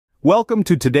Welcome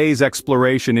to today's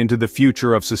exploration into the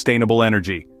future of sustainable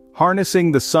energy,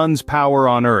 harnessing the sun's power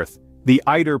on Earth, the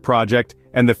ITER Project,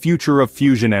 and the future of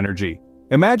fusion energy.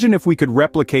 Imagine if we could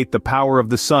replicate the power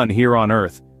of the sun here on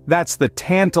Earth. That's the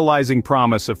tantalizing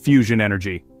promise of fusion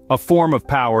energy, a form of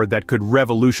power that could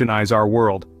revolutionize our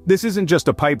world. This isn't just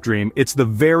a pipe dream, it's the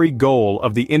very goal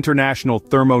of the International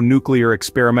Thermonuclear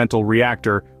Experimental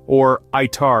Reactor, or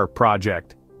ITER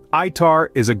Project.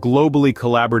 ITER is a globally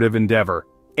collaborative endeavor,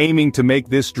 aiming to make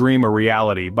this dream a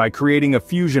reality by creating a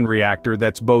fusion reactor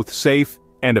that's both safe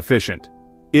and efficient.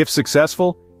 If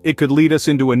successful, it could lead us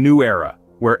into a new era,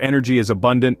 where energy is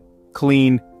abundant,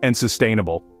 clean, and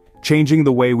sustainable, changing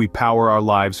the way we power our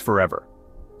lives forever.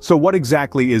 So what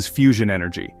exactly is fusion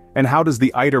energy, and how does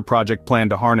the ITER project plan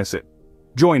to harness it?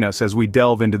 Join us as we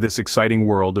delve into this exciting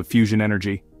world of fusion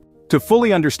energy. To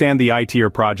fully understand the ITER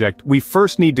project, we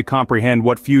first need to comprehend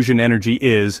what fusion energy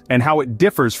is and how it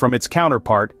differs from its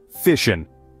counterpart, fission.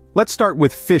 Let's start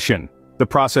with fission, the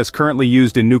process currently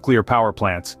used in nuclear power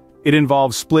plants. It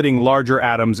involves splitting larger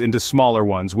atoms into smaller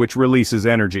ones, which releases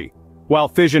energy. While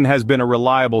fission has been a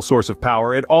reliable source of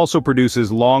power, it also produces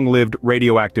long-lived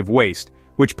radioactive waste,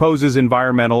 which poses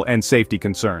environmental and safety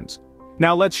concerns.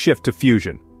 Now let's shift to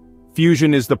fusion.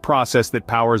 Fusion is the process that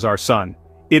powers our sun.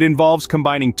 It involves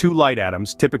combining two light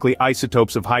atoms, typically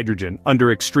isotopes of hydrogen,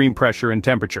 under extreme pressure and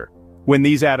temperature. When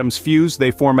these atoms fuse,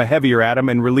 they form a heavier atom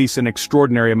and release an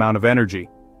extraordinary amount of energy.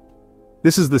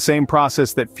 This is the same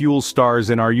process that fuels stars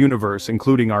in our universe,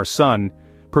 including our sun,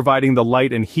 providing the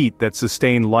light and heat that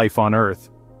sustain life on Earth.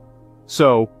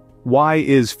 So, why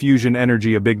is fusion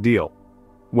energy a big deal?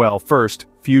 Well, first,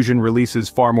 fusion releases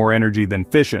far more energy than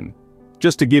fission.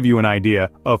 Just to give you an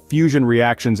idea, a fusion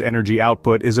reaction's energy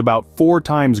output is about 4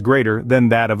 times greater than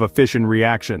that of a fission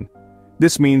reaction.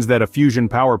 This means that a fusion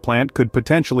power plant could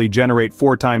potentially generate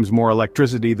 4 times more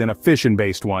electricity than a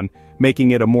fission-based one,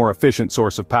 making it a more efficient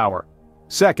source of power.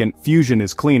 Second, fusion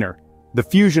is cleaner. The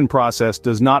fusion process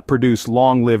does not produce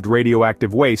long-lived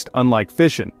radioactive waste, unlike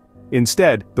fission.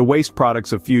 Instead, the waste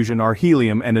products of fusion are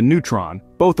helium and a neutron,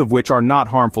 both of which are not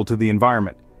harmful to the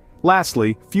environment.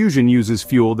 Lastly, fusion uses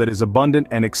fuel that is abundant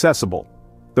and accessible.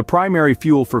 The primary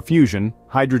fuel for fusion,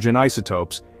 hydrogen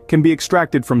isotopes, can be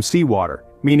extracted from seawater,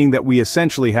 meaning that we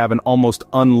essentially have an almost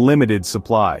unlimited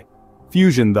supply.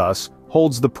 Fusion, thus,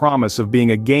 holds the promise of being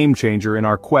a game-changer in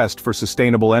our quest for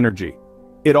sustainable energy.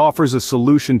 It offers a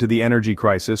solution to the energy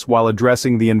crisis while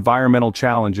addressing the environmental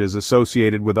challenges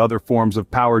associated with other forms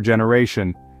of power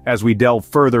generation. As we delve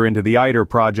further into the ITER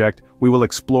project, we will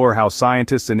explore how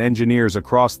scientists and engineers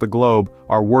across the globe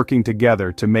are working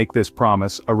together to make this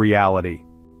promise a reality.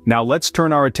 Now let's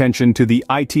turn our attention to the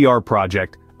ITER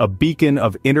project, a beacon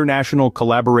of international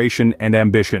collaboration and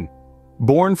ambition.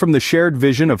 Born from the shared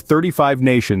vision of 35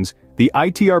 nations, the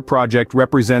ITER project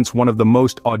represents one of the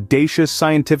most audacious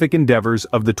scientific endeavors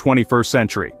of the 21st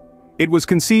century. It was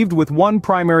conceived with one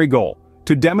primary goal: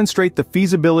 to demonstrate the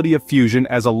feasibility of fusion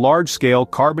as a large-scale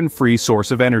carbon-free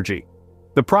source of energy.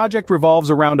 The project revolves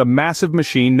around a massive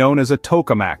machine known as a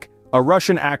tokamak, a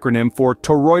Russian acronym for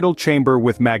toroidal chamber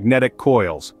with magnetic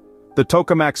coils. The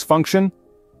tokamak's function?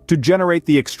 To generate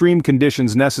the extreme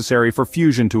conditions necessary for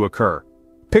fusion to occur.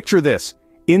 Picture this: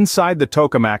 inside the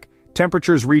tokamak,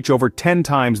 temperatures reach over 10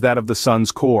 times that of the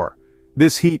sun's core.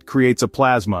 This heat creates a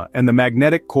plasma, and the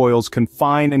magnetic coils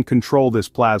confine and control this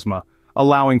plasma,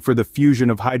 allowing for the fusion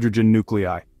of hydrogen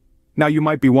nuclei. Now you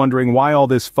might be wondering why all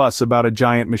this fuss about a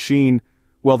giant machine.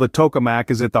 Well, the tokamak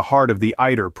is at the heart of the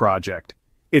ITER project.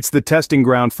 It's the testing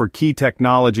ground for key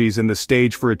technologies and the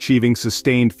stage for achieving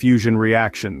sustained fusion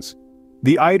reactions.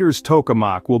 The ITER's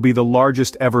tokamak will be the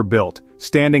largest ever built,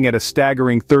 standing at a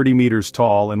staggering 30 meters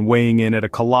tall and weighing in at a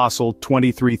colossal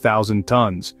 23,000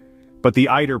 tons. But the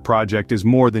ITER project is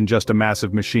more than just a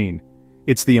massive machine.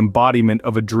 It's the embodiment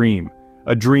of a dream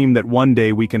that one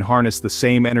day we can harness the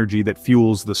same energy that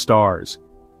fuels the stars.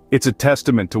 It's a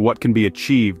testament to what can be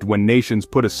achieved when nations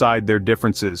put aside their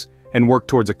differences and work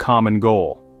towards a common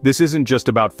goal. This isn't just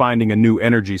about finding a new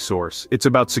energy source, it's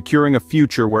about securing a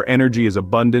future where energy is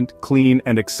abundant, clean,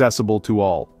 and accessible to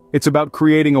all. It's about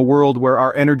creating a world where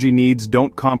our energy needs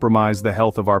don't compromise the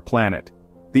health of our planet.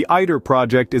 The ITER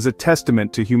project is a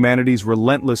testament to humanity's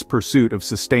relentless pursuit of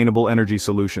sustainable energy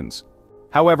solutions.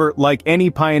 However, like any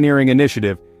pioneering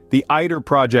initiative, the ITER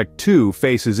project too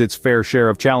faces its fair share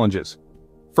of challenges.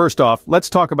 First off, let's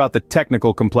talk about the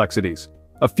technical complexities.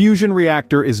 A fusion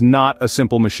reactor is not a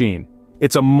simple machine.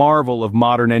 It's a marvel of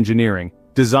modern engineering,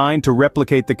 designed to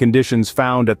replicate the conditions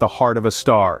found at the heart of a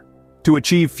star. To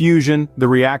achieve fusion, the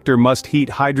reactor must heat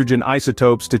hydrogen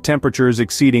isotopes to temperatures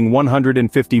exceeding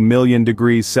 150 million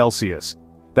degrees Celsius.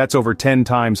 That's over 10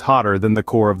 times hotter than the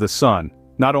core of the sun.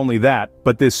 Not only that,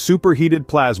 but this superheated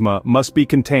plasma must be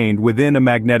contained within a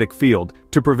magnetic field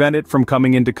to prevent it from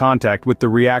coming into contact with the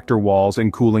reactor walls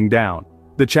and cooling down.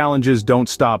 The challenges don't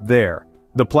stop there.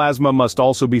 The plasma must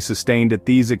also be sustained at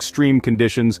these extreme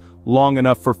conditions long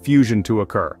enough for fusion to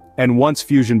occur. And once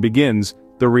fusion begins,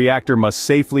 the reactor must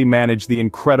safely manage the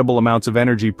incredible amounts of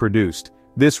energy produced.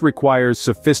 This requires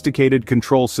sophisticated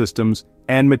control systems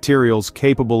and materials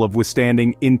capable of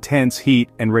withstanding intense heat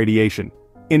and radiation.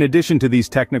 In addition to these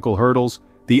technical hurdles,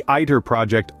 the ITER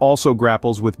project also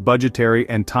grapples with budgetary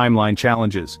and timeline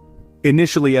challenges.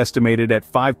 Initially estimated at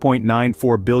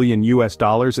 $5.94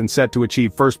 billion and set to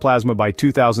achieve first plasma by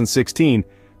 2016,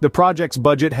 the project's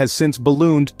budget has since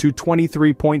ballooned to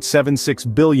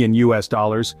 $23.76 billion,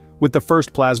 with the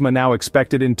first plasma now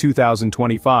expected in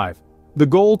 2025. The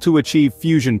goal to achieve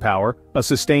fusion power, a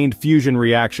sustained fusion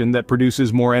reaction that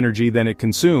produces more energy than it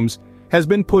consumes, has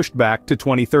been pushed back to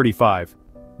 2035.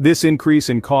 This increase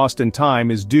in cost and time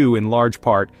is due in large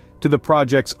part to the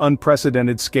project's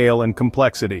unprecedented scale and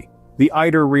complexity. The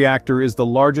ITER reactor is the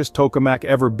largest tokamak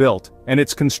ever built, and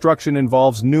its construction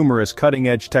involves numerous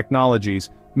cutting-edge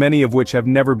technologies, many of which have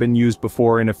never been used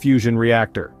before in a fusion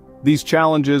reactor. These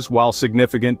challenges, while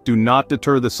significant, do not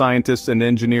deter the scientists and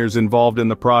engineers involved in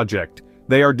the project.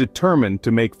 They are determined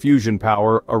to make fusion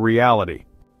power a reality.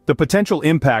 The potential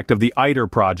impact of the ITER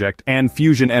project and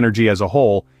fusion energy as a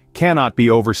whole cannot be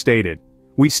overstated.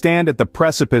 We stand at the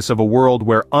precipice of a world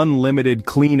where unlimited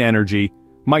clean energy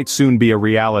might soon be a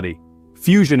reality.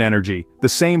 Fusion energy, the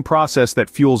same process that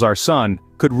fuels our sun,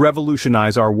 could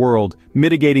revolutionize our world,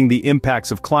 mitigating the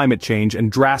impacts of climate change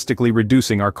and drastically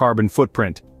reducing our carbon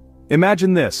footprint.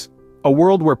 Imagine this: a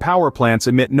world where power plants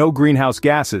emit no greenhouse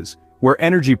gases, where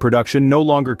energy production no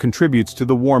longer contributes to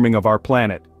the warming of our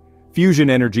planet. Fusion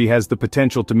energy has the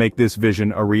potential to make this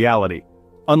vision a reality.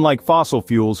 Unlike fossil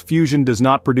fuels, fusion does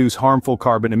not produce harmful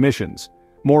carbon emissions.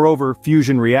 Moreover,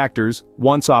 fusion reactors,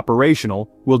 once operational,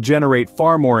 will generate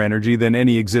far more energy than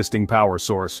any existing power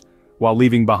source, while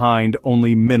leaving behind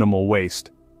only minimal waste.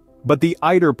 But the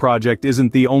ITER project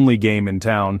isn't the only game in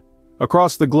town.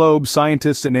 Across the globe,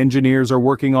 scientists and engineers are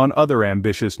working on other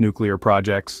ambitious nuclear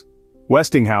projects.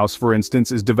 Westinghouse, for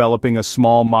instance, is developing a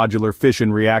small modular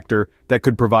fission reactor that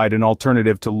could provide an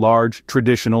alternative to large,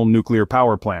 traditional nuclear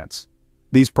power plants.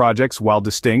 These projects, while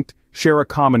distinct, share a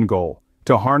common goal: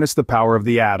 to harness the power of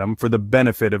the atom for the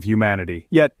benefit of humanity.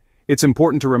 Yet, it's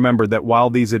important to remember that while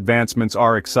these advancements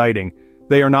are exciting,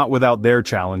 they are not without their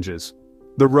challenges.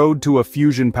 The road to a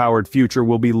fusion-powered future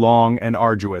will be long and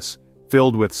arduous,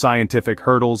 filled with scientific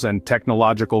hurdles and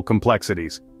technological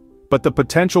complexities. But the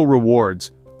potential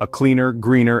rewards, a cleaner,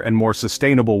 greener, and more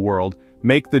sustainable world,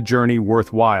 make the journey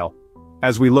worthwhile.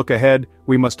 As we look ahead,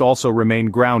 we must also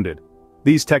remain grounded.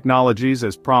 These technologies,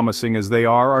 as promising as they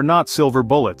are not silver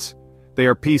bullets. They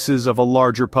are pieces of a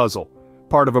larger puzzle,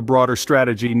 part of a broader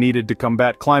strategy needed to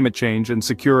combat climate change and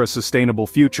secure a sustainable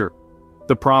future.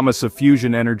 The promise of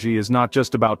fusion energy is not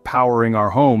just about powering our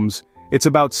homes, it's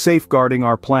about safeguarding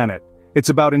our planet. It's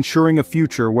about ensuring a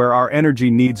future where our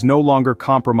energy needs no longer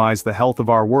compromise the health of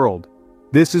our world.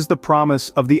 This is the promise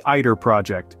of the ITER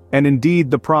project, and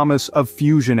indeed the promise of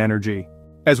fusion energy.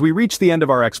 As we reach the end of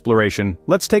our exploration,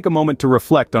 let's take a moment to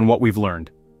reflect on what we've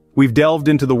learned. We've delved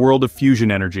into the world of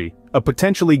fusion energy, a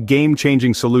potentially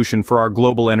game-changing solution for our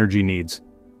global energy needs.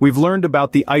 We've learned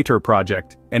about the ITER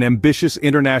project, an ambitious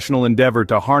international endeavor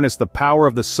to harness the power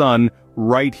of the sun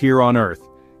right here on Earth,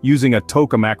 using a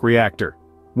tokamak reactor.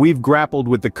 We've grappled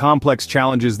with the complex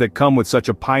challenges that come with such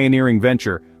a pioneering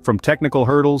venture, from technical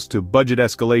hurdles to budget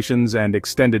escalations and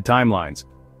extended timelines.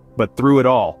 But through it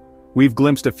all, we've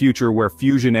glimpsed a future where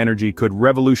fusion energy could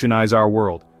revolutionize our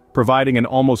world, providing an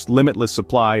almost limitless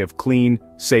supply of clean,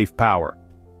 safe power.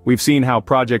 We've seen how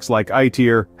projects like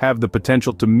ITER have the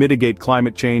potential to mitigate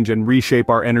climate change and reshape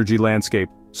our energy landscape.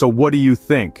 So what do you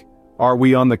think? Are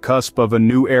we on the cusp of a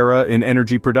new era in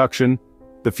energy production?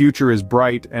 The future is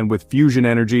bright, and with fusion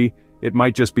energy, it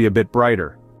might just be a bit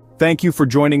brighter. Thank you for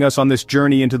joining us on this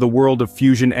journey into the world of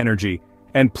fusion energy,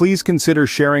 and please consider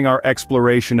sharing our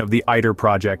exploration of the ITER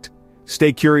project.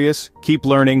 Stay curious, keep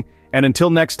learning, and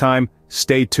until next time,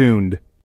 stay tuned.